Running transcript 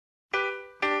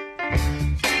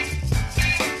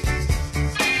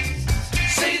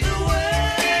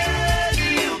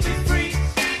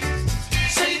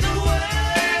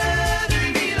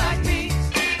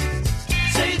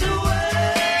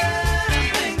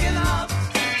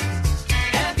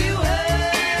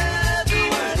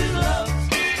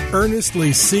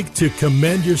Earnestly seek to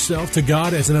commend yourself to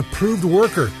God as an approved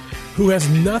worker who has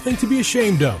nothing to be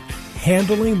ashamed of,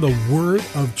 handling the word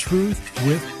of truth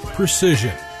with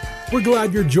precision. We're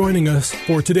glad you're joining us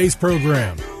for today's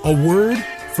program, A Word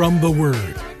from the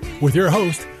Word, with your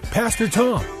host, Pastor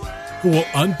Tom, who will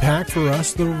unpack for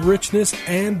us the richness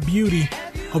and beauty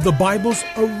of the Bible's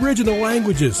original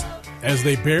languages as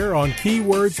they bear on key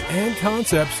words and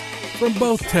concepts from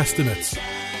both Testaments.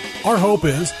 Our hope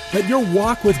is that your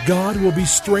walk with God will be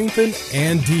strengthened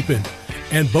and deepened,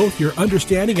 and both your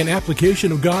understanding and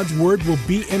application of God's Word will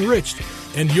be enriched,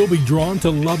 and you'll be drawn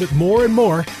to love it more and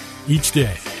more each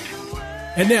day.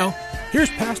 And now,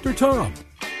 here's Pastor Tom.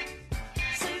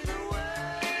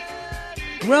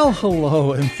 Well,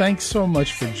 hello, and thanks so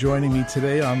much for joining me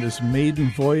today on this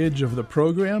maiden voyage of the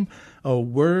program, A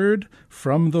Word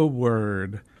from the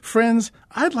Word. Friends,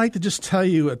 I'd like to just tell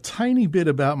you a tiny bit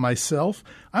about myself.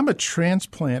 I'm a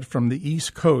transplant from the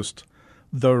East Coast,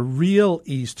 the real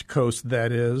East Coast,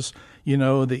 that is,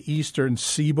 the eastern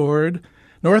seaboard,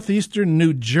 northeastern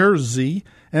New Jersey,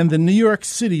 and the New York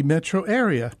City metro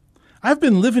area. I've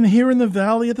been living here in the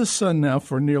Valley of the Sun now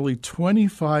for nearly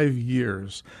 25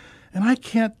 years, and I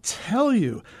can't tell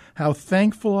you how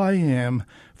thankful I am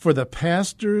for the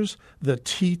pastors, the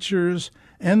teachers,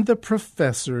 and the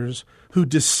professors who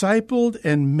discipled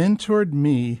and mentored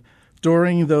me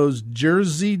during those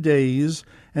Jersey days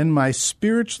and my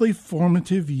spiritually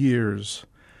formative years.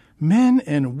 Men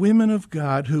and women of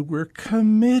God who were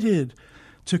committed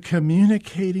to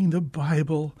communicating the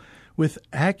Bible with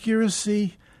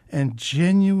accuracy and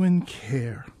genuine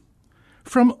care.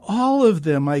 From all of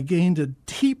them, I gained a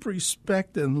deep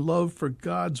respect and love for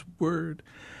God's Word,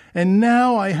 and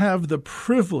now I have the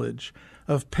privilege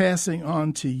of passing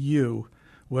on to you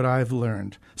what I've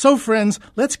learned. So, friends,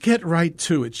 let's get right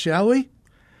to it, shall we?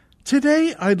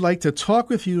 Today, I'd like to talk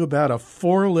with you about a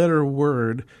four-letter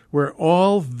word we're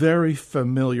all very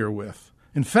familiar with.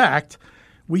 In fact,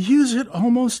 we use it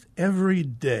almost every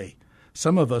day.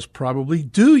 Some of us probably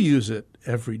do use it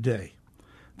every day.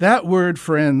 That word,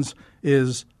 friends,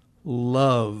 is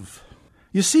love.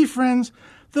 You see, friends,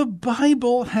 the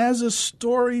Bible has a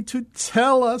story to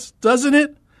tell us, doesn't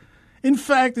it? In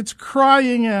fact, it's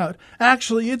crying out.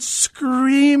 Actually, it's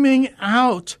screaming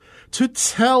out to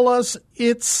tell us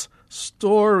its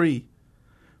story.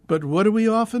 But what do we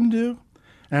often do?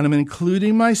 And I'm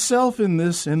including myself in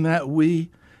this, in that we,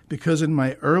 because in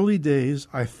my early days,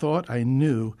 I thought I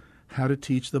knew how to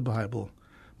teach the Bible,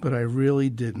 but I really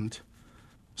didn't.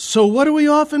 So what do we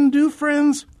often do,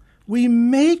 friends? We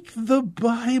make the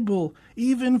Bible,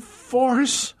 even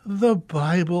force the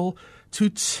Bible to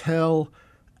tell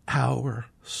our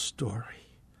story.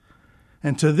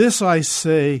 And to this I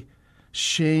say,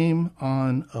 shame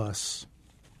on us.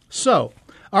 So,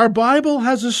 our Bible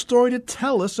has a story to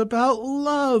tell us about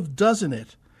love, doesn't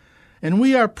it? And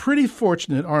we are pretty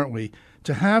fortunate, aren't we,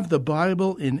 to have the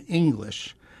Bible in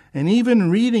English. And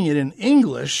even reading it in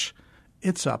English,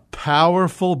 it's a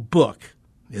powerful book,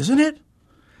 isn't it?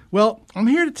 Well, I'm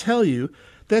here to tell you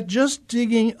that just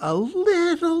digging a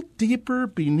little deeper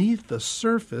beneath the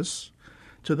surface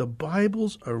to the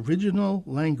Bible's original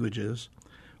languages,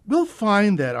 we'll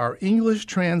find that our English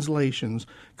translations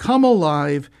come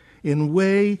alive in a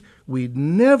way we'd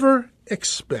never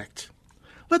expect.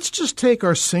 Let's just take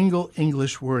our single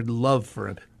English word love for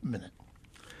a minute,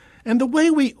 and the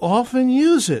way we often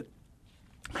use it.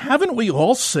 Haven't we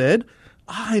all said,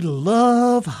 I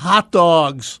love hot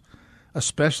dogs,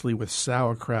 especially with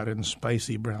sauerkraut and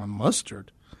spicy brown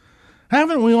mustard?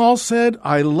 Haven't we all said,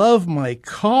 I love my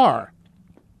car?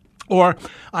 Or,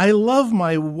 I love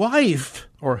my wife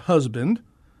or husband?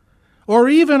 Or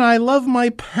even, I love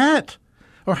my pet?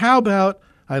 Or how about,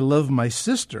 I love my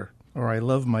sister? Or I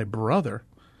love my brother?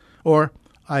 Or,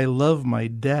 I love my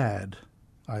dad?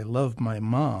 I love my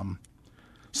mom?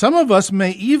 Some of us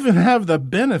may even have the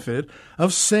benefit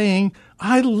of saying,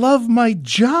 I love my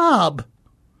job.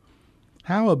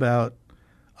 How about,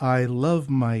 I love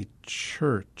my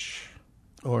church?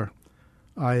 Or,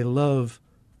 I love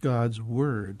God's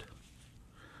Word?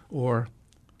 Or,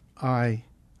 I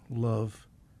love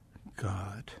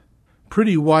God?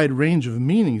 Pretty wide range of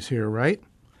meanings here, right?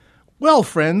 Well,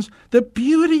 friends, the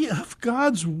beauty of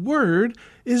God's Word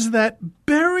is that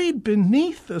buried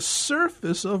beneath the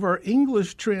surface of our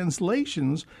English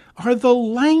translations are the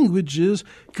languages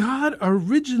God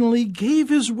originally gave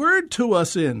His Word to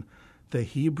us in, the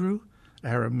Hebrew,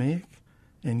 Aramaic,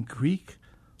 and Greek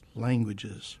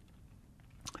languages.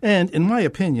 And in my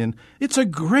opinion, it's a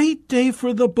great day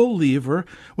for the believer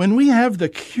when we have the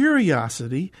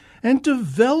curiosity and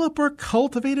develop or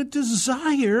cultivate a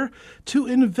desire to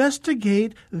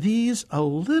investigate these a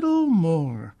little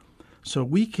more so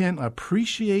we can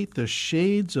appreciate the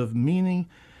shades of meaning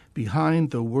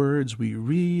behind the words we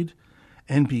read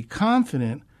and be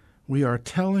confident we are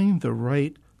telling the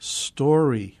right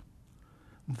story,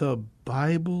 the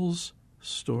Bible's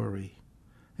story,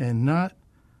 and not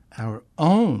our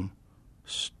own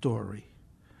story,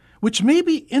 which may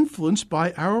be influenced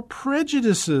by our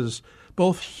prejudices,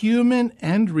 both human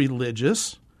and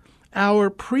religious, our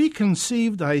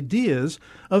preconceived ideas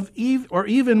of or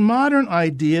even modern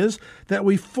ideas that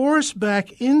we force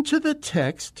back into the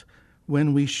text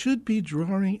when we should be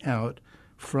drawing out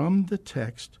from the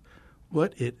text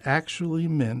what it actually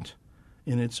meant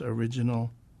in its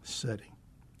original setting.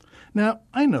 Now,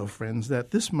 I know, friends,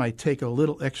 that this might take a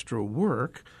little extra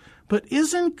work, but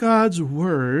isn't God's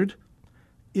Word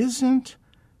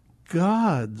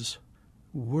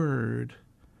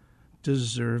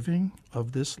deserving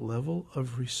of this level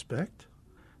of respect?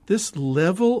 This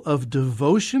level of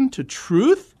devotion to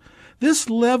truth? This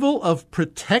level of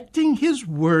protecting His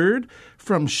Word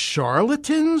from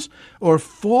charlatans or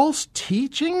false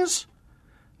teachings?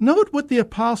 Note what the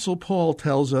Apostle Paul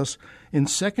tells us in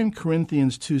 2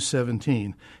 Corinthians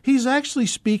 2:17. He's actually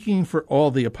speaking for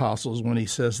all the apostles when he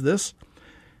says this.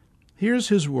 Here's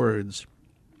his words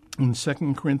in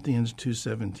 2 Corinthians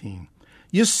 2:17.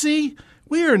 You see,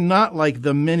 we are not like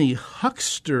the many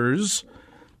hucksters,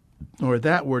 or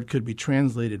that word could be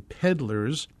translated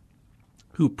peddlers,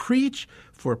 who preach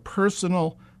for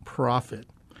personal profit.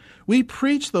 We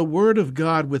preach the Word of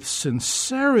God with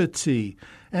sincerity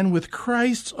and with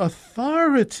Christ's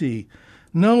authority,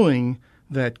 knowing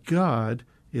that God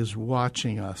is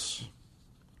watching us.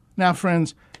 Now,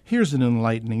 friends, here's an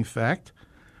enlightening fact.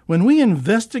 When we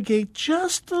investigate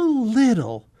just a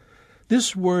little,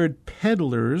 this word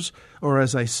peddlers, or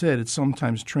as I said, it's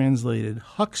sometimes translated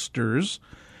hucksters,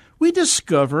 we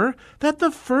discover that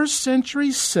the first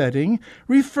century setting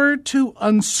referred to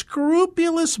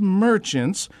unscrupulous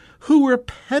merchants who were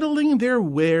peddling their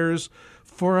wares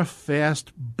for a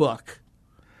fast buck.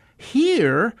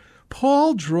 Here,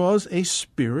 Paul draws a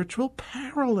spiritual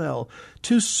parallel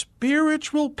to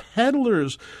spiritual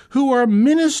peddlers who are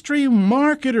ministry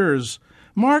marketers,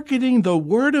 marketing the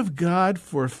Word of God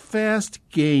for fast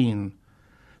gain.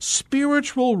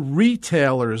 Spiritual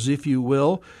retailers, if you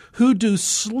will, who do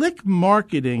slick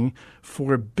marketing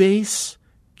for base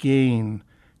gain,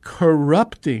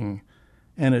 corrupting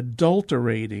and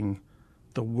adulterating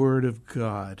the Word of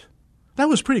God. That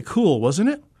was pretty cool, wasn't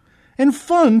it? And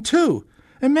fun, too.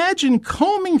 Imagine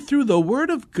combing through the Word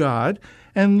of God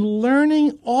and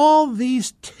learning all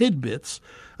these tidbits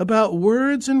about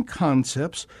words and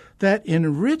concepts that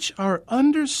enrich our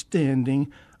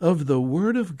understanding of the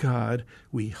Word of God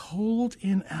we hold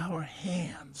in our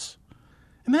hands.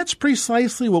 And that's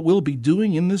precisely what we'll be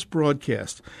doing in this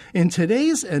broadcast. In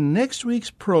today's and next week's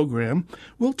program,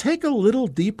 we'll take a little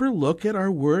deeper look at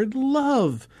our word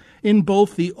love in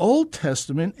both the Old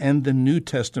Testament and the New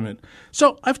Testament.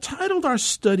 So I've titled our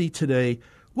study today,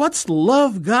 What's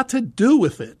Love Got to Do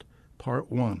with It?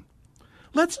 Part 1.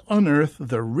 Let's unearth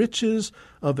the riches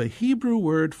of a Hebrew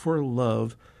word for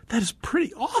love that is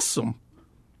pretty awesome.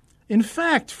 In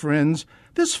fact, friends,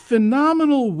 this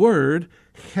phenomenal word,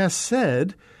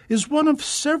 chesed, is one of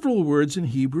several words in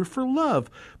Hebrew for love.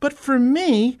 But for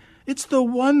me, it's the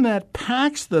one that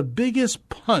packs the biggest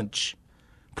punch,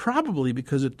 probably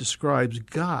because it describes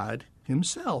God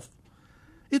Himself.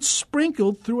 It's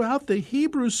sprinkled throughout the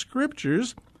Hebrew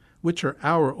Scriptures, which are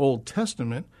our Old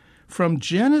Testament, from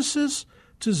Genesis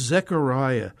to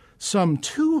Zechariah, some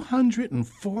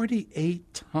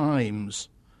 248 times.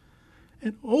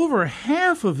 And over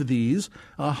half of these,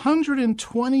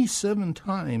 127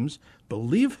 times,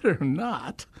 believe it or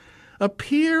not,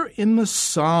 appear in the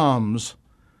Psalms,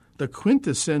 the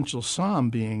quintessential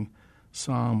psalm being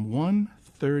Psalm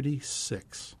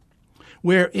 136,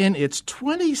 where in its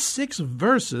 26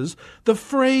 verses, the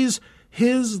phrase,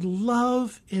 His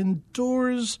love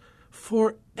endures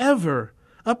forever,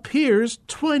 appears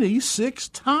 26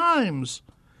 times.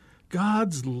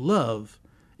 God's love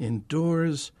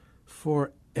endures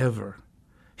forever.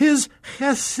 His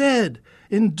chesed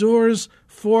endures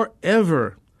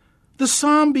forever. The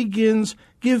psalm begins,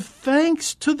 Give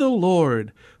thanks to the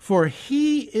Lord, for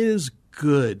He is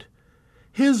good.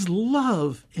 His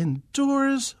love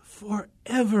endures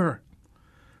forever.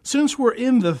 Since we're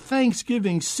in the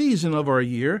Thanksgiving season of our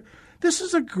year, this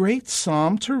is a great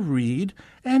psalm to read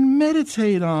and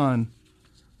meditate on.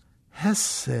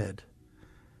 Hesed.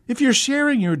 If you're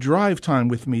sharing your drive time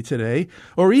with me today,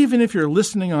 or even if you're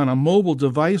listening on a mobile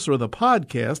device or the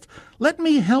podcast, let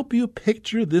me help you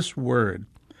picture this word.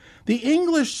 The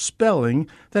English spelling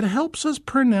that helps us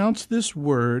pronounce this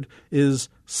word is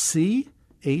C-H-E-S-E-D.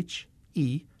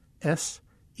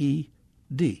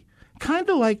 Kind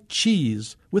of like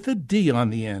cheese with a D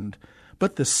on the end,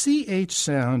 but the CH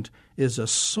sound is a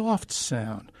soft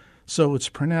sound, so it's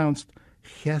pronounced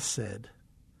chesed.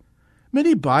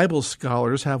 Many Bible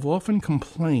scholars have often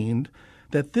complained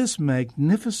that this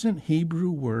magnificent Hebrew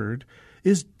word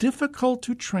is difficult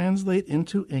to translate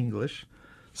into English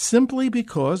simply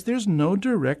because there's no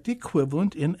direct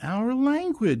equivalent in our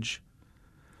language.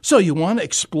 So you want to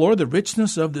explore the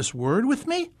richness of this word with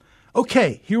me?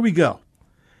 Okay, here we go.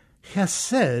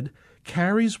 Chesed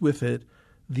carries with it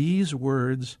these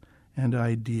words and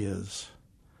ideas.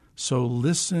 So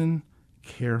listen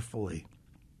carefully.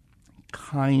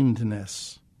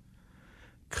 Kindness,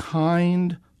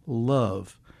 kind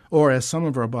love, or as some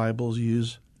of our Bibles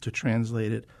use to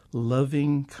translate it,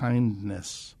 loving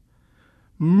kindness.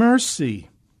 Mercy,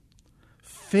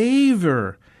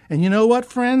 favor. And you know what,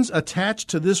 friends? Attached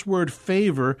to this word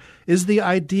favor is the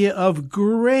idea of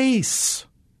grace.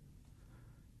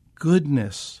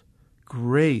 Goodness,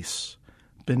 grace,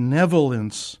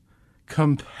 benevolence,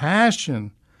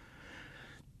 compassion,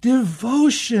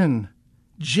 devotion,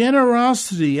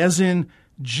 generosity, as in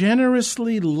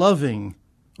generously loving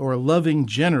or loving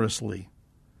generously,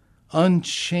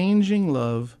 unchanging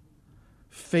love,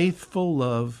 faithful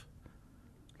love,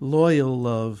 loyal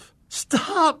love.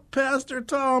 Stop, Pastor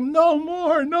Tom. No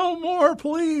more,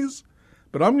 please.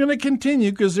 But I'm going to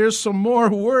continue because there's some more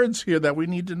words here that we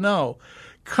need to know.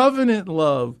 Covenant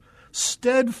love,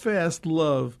 steadfast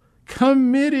love,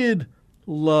 committed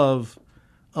love,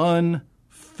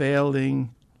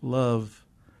 unfailing love,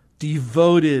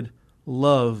 devoted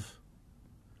love,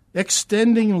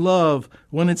 extending love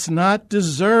when it's not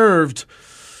deserved.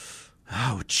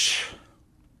 Ouch.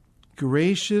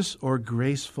 Gracious or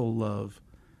graceful love,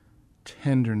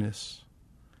 tenderness.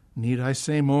 Need I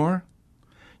say more?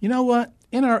 You know what?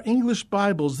 In our English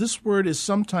Bibles, this word is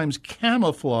sometimes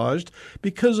camouflaged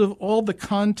because of all the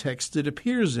context it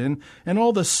appears in and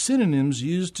all the synonyms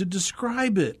used to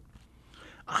describe it.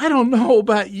 I don't know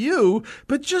about you,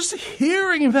 but just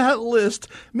hearing that list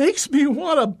makes me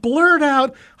want to blurt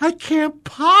out, I can't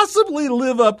possibly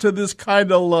live up to this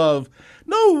kind of love.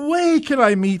 No way can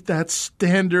I meet that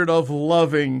standard of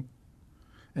loving.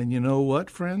 And you know what,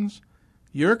 friends?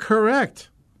 You're correct.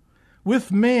 With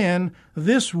man,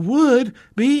 this would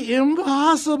be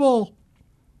impossible.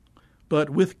 But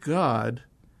with God,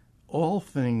 all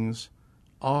things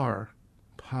are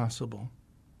possible.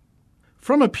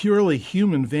 From a purely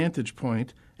human vantage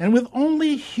point, and with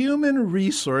only human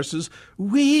resources,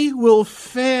 we will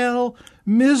fail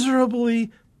miserably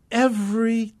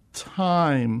every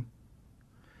time.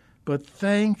 But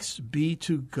thanks be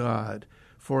to God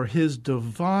for his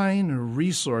divine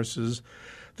resources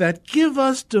that give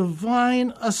us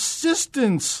divine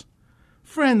assistance.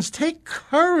 Friends, take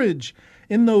courage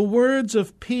in the words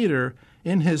of Peter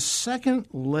in his second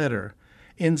letter.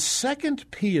 In 2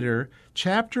 Peter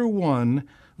chapter 1,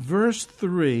 verse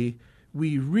 3,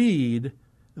 we read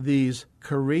these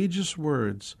courageous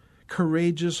words,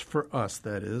 courageous for us,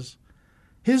 that is.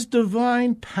 His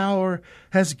divine power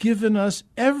has given us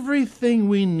everything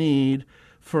we need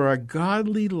for a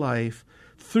godly life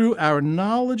through our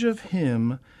knowledge of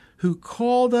him who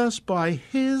called us by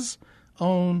his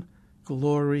own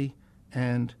glory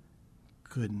and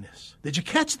goodness. Did you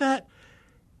catch that?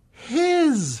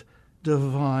 His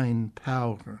divine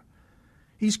power.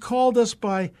 He's called us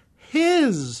by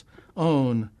his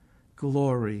own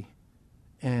glory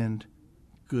and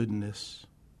goodness.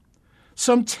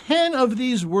 Some 10 of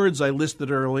these words I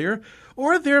listed earlier,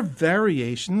 or their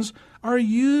variations, are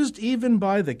used even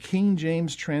by the King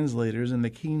James translators in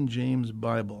the King James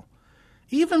Bible.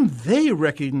 Even they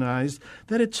recognized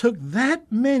that it took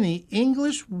that many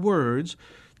English words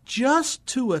just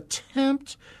to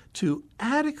attempt to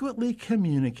adequately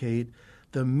communicate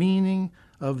the meaning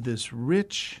of this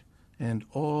rich and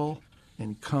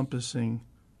all-encompassing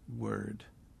word.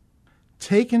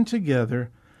 Taken together,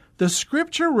 the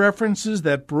scripture references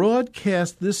that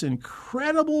broadcast this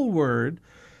incredible word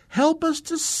help us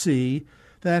to see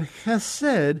that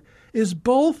chesed is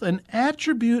both an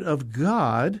attribute of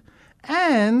God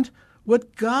and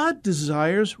what God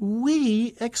desires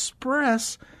we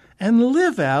express and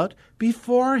live out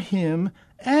before him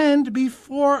and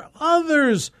before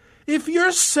others. If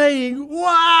you're saying,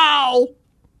 wow,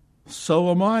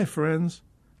 so am I, friends.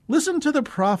 Listen to the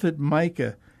prophet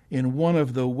Micah in one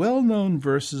of the well-known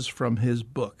verses from his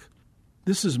book.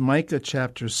 This is Micah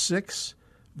chapter 6,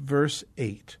 verse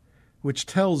 8, which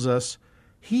tells us,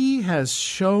 He has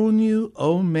shown you,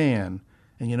 O man,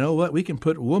 and you know what? We can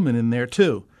put woman in there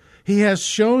too. He has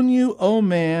shown you, O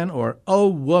man, or O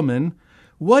woman,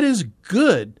 what is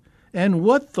good and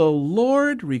what the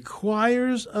Lord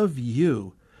requires of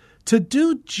you, to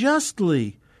do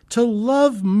justly, to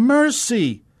love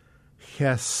mercy,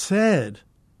 chesed,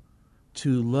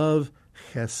 to love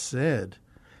chesed,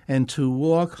 and to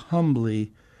walk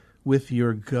humbly with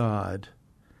your God.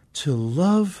 To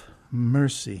love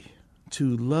mercy,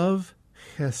 to love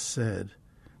chesed.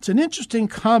 It's an interesting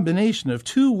combination of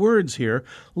two words here,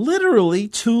 literally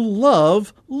to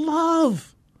love,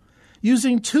 love,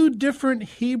 using two different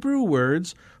Hebrew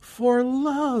words for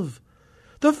love.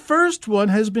 The first one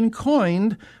has been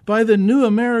coined by the New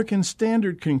American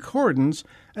Standard Concordance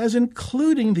as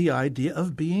including the idea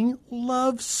of being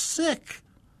lovesick.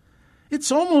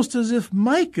 It's almost as if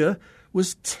Micah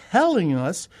was telling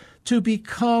us to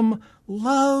become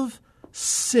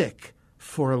love-sick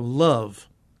for love.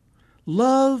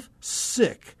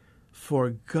 Love-sick for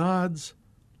God's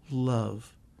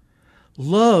love.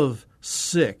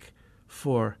 Love-sick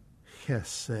for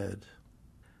chesed.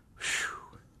 Whew.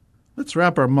 Let's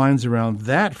wrap our minds around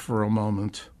that for a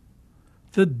moment.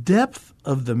 The depth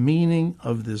of the meaning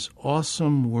of this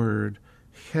awesome word,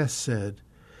 chesed,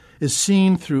 is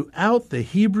seen throughout the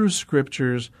Hebrew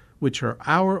Scriptures, which are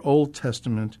our Old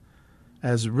Testament,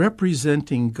 as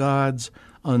representing God's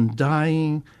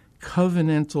undying,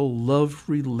 covenantal love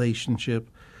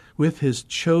relationship with His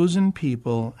chosen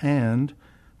people and,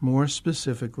 more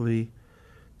specifically,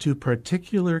 to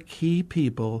particular key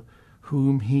people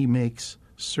whom He makes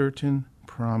certain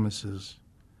promises.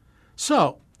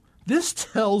 So, this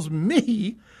tells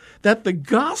me that the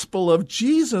gospel of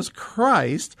Jesus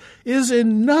Christ is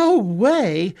in no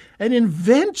way an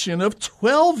invention of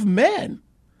 12 men.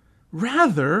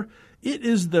 Rather, it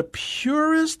is the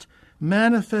purest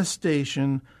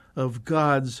manifestation of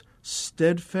God's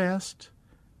steadfast,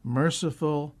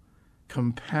 merciful,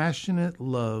 compassionate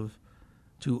love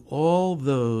to all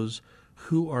those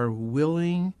who are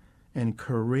willing and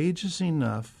courageous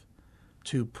enough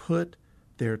to put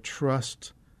their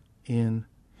trust in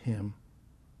Him.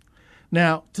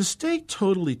 Now, to stay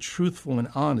totally truthful and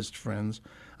honest, friends,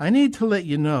 I need to let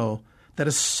you know that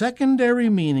a secondary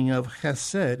meaning of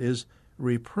chesed is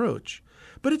reproach,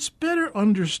 but it's better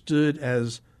understood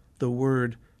as the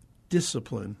word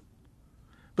discipline.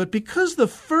 But because the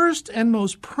first and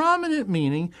most prominent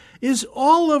meaning is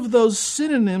all of those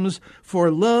synonyms for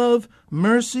love,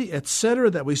 mercy, etc.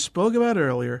 that we spoke about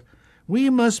earlier, we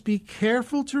must be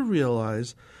careful to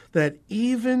realize that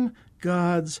even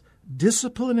God's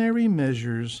disciplinary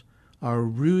measures are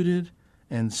rooted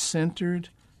and centered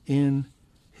in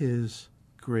His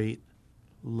great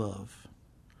love.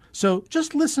 So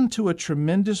just listen to a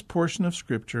tremendous portion of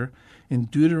Scripture in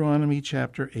Deuteronomy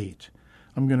chapter 8.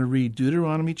 I'm going to read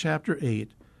Deuteronomy chapter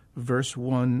 8, verse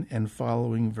 1 and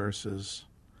following verses.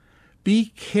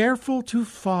 Be careful to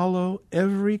follow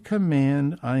every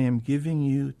command I am giving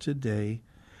you today,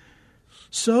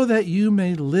 so that you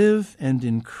may live and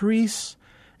increase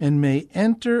and may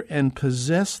enter and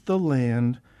possess the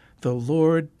land the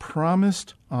Lord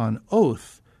promised on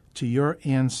oath to your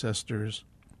ancestors.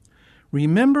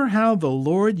 Remember how the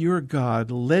Lord your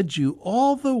God led you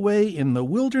all the way in the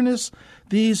wilderness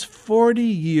these 40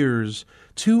 years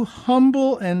to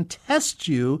humble and test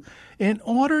you in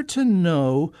order to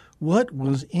know what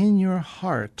was in your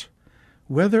heart,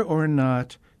 whether or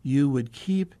not you would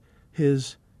keep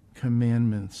His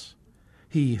commandments.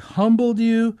 He humbled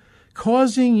you,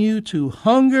 causing you to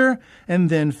hunger, and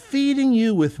then feeding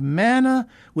you with manna,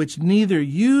 which neither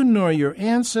you nor your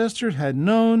ancestors had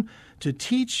known, to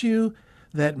teach you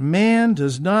that man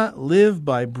does not live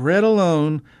by bread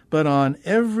alone, but on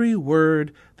every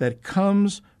word that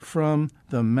comes from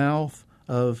the mouth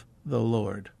of the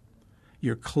Lord.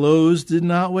 Your clothes did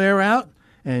not wear out,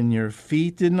 and your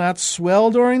feet did not swell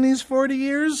during these 40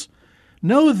 years?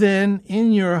 Know then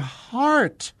in your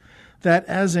heart that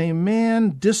as a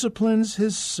man disciplines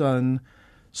his son,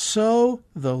 so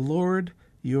the Lord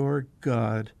your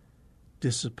God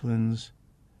disciplines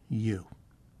you.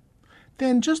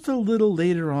 Then just a little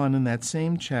later on in that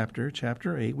same chapter,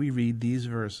 chapter 8, we read these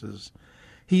verses.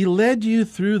 He led you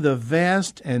through the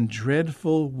vast and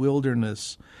dreadful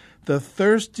wilderness, the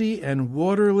thirsty and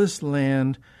waterless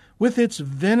land with its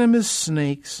venomous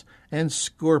snakes and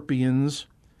scorpions.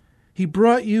 He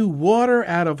brought you water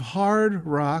out of hard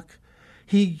rock.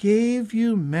 He gave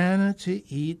you manna to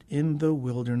eat in the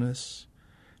wilderness,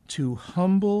 to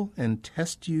humble and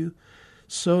test you,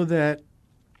 so that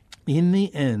in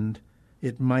the end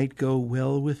it might go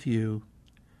well with you.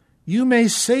 You may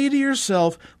say to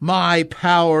yourself, my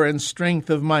power and strength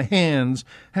of my hands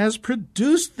has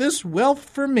produced this wealth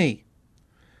for me.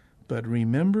 But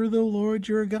remember the Lord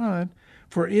your God,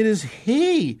 for it is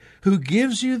He who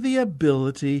gives you the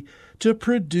ability to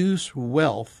produce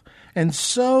wealth, and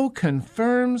so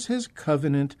confirms His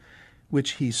covenant,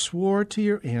 which He swore to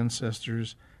your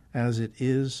ancestors, as it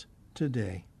is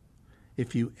today.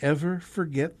 If you ever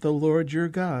forget the Lord your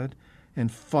God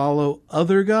and follow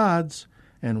other gods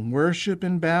and worship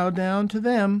and bow down to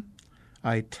them,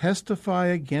 I testify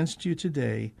against you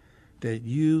today that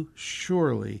you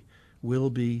surely will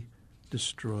be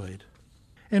destroyed.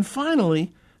 And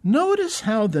finally, notice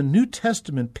how the New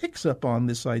Testament picks up on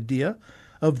this idea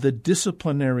of the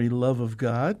disciplinary love of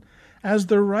God, as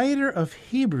the writer of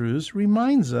Hebrews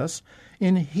reminds us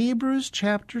in Hebrews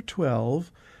chapter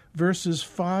 12, verses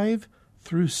 5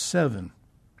 through 7.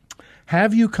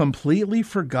 Have you completely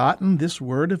forgotten this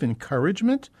word of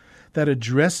encouragement that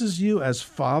addresses you as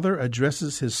Father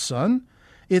addresses his Son?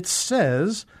 It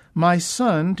says, my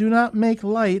son, do not make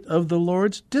light of the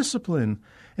Lord's discipline,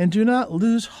 and do not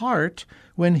lose heart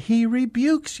when he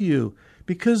rebukes you,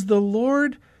 because the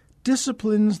Lord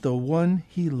disciplines the one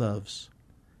he loves,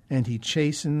 and he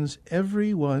chastens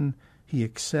every one he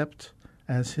accepts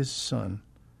as his son.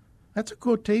 That's a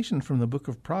quotation from the book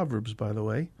of Proverbs, by the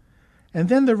way. And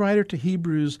then the writer to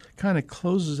Hebrews kind of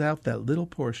closes out that little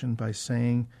portion by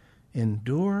saying,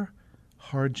 endure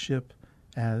hardship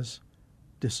as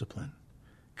discipline.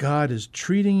 God is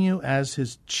treating you as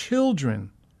his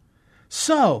children.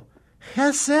 So,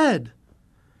 Hesed.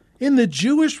 In the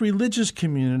Jewish religious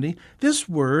community, this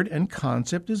word and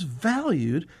concept is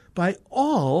valued by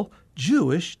all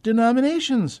Jewish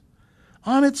denominations.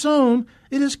 On its own,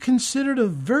 it is considered a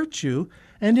virtue,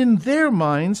 and in their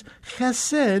minds,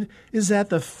 Chesed is at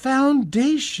the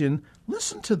foundation.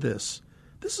 Listen to this.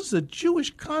 This is a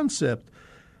Jewish concept.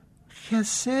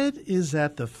 Chesed is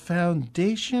at the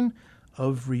foundation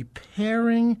of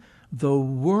repairing the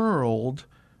world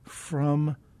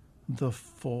from the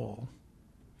fall.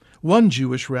 One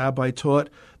Jewish rabbi taught,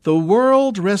 the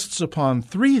world rests upon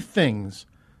three things: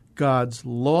 God's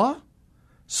law,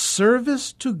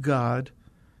 service to God,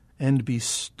 and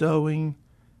bestowing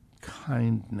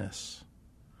kindness.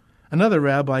 Another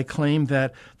rabbi claimed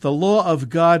that the law of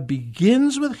God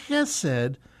begins with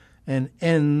Chesed and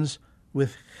ends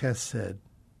with Chesed.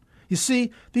 You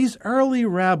see, these early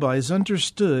rabbis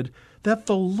understood that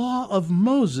the law of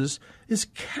Moses is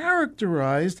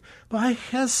characterized by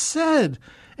Chesed,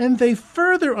 and they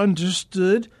further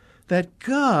understood that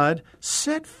God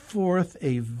set forth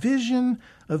a vision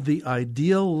of the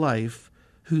ideal life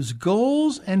whose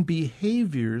goals and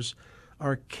behaviors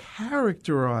are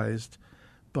characterized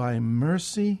by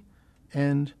mercy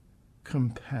and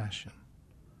compassion.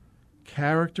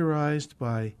 Characterized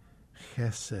by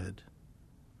Chesed.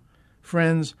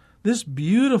 Friends, this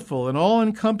beautiful and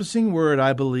all-encompassing word,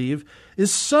 I believe,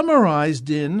 is summarized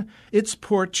in, it's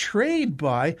portrayed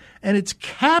by, and it's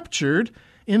captured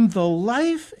in the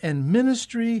life and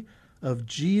ministry of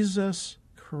Jesus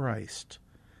Christ,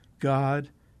 God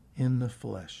in the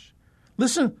flesh.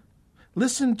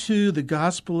 Listen to the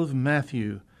Gospel of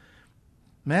Matthew.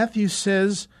 Matthew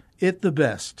says it the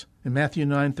best in Matthew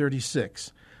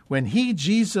 9:36. When he,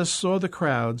 Jesus, saw the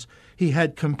crowds, he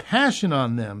had compassion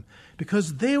on them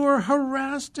because they were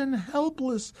harassed and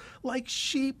helpless like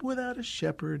sheep without a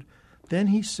shepherd. Then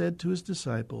he said to his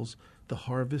disciples, the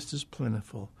harvest is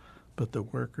plentiful, but the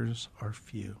workers are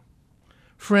few.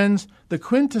 Friends, the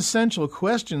quintessential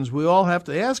questions we all have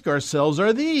to ask ourselves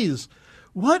are these.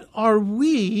 What are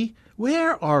we,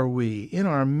 where are we in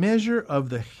our measure of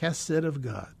the Chesed of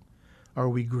God? Are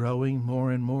we growing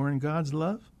more and more in God's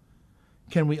love?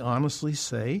 Can we honestly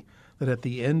say that at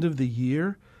the end of the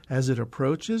year, as it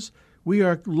approaches, we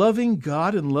are loving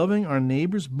God and loving our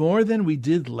neighbors more than we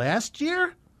did last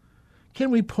year?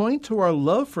 Can we point to our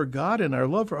love for God and our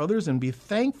love for others and be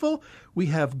thankful we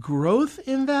have growth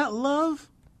in that love?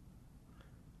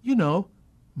 You know,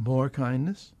 more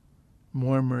kindness,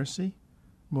 more mercy,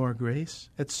 more grace,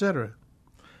 etc.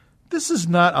 This is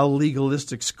not a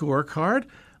legalistic scorecard.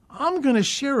 I'm going to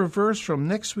share a verse from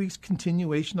next week's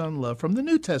continuation on love from the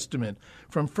New Testament,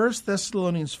 from 1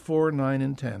 Thessalonians 4, 9,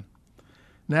 and 10.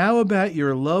 Now about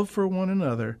your love for one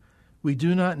another, we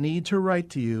do not need to write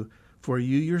to you, for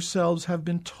you yourselves have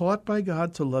been taught by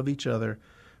God to love each other.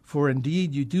 For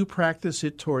indeed you do practice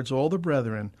it towards all the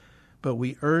brethren, but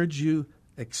we urge you,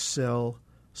 excel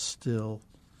still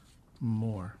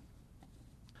more.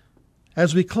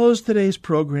 As we close today's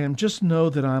program, just know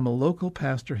that I'm a local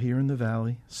pastor here in the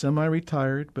Valley,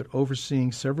 semi-retired, but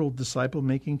overseeing several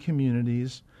disciple-making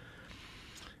communities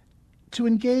to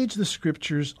engage the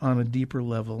Scriptures on a deeper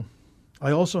level.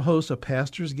 I also host a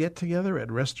pastor's get-together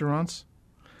at restaurants.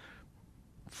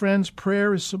 Friends,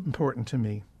 prayer is so important to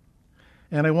me,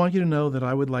 and I want you to know that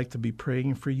I would like to be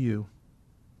praying for you.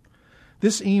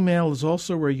 This email is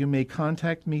also where you may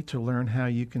contact me to learn how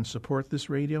you can support this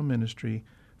radio ministry,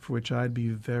 for which I'd be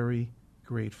very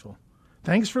grateful.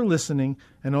 Thanks for listening,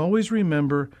 and always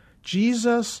remember,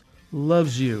 Jesus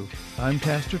loves you. I'm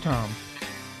Pastor Tom.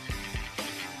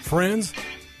 Friends,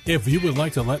 if you would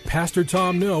like to let Pastor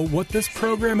Tom know what this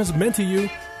program has meant to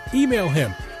you, email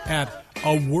him at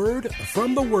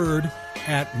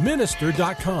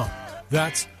awordfromtheword@minister.com.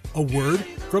 That's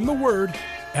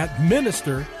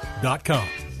awordfromtheword@minister.com.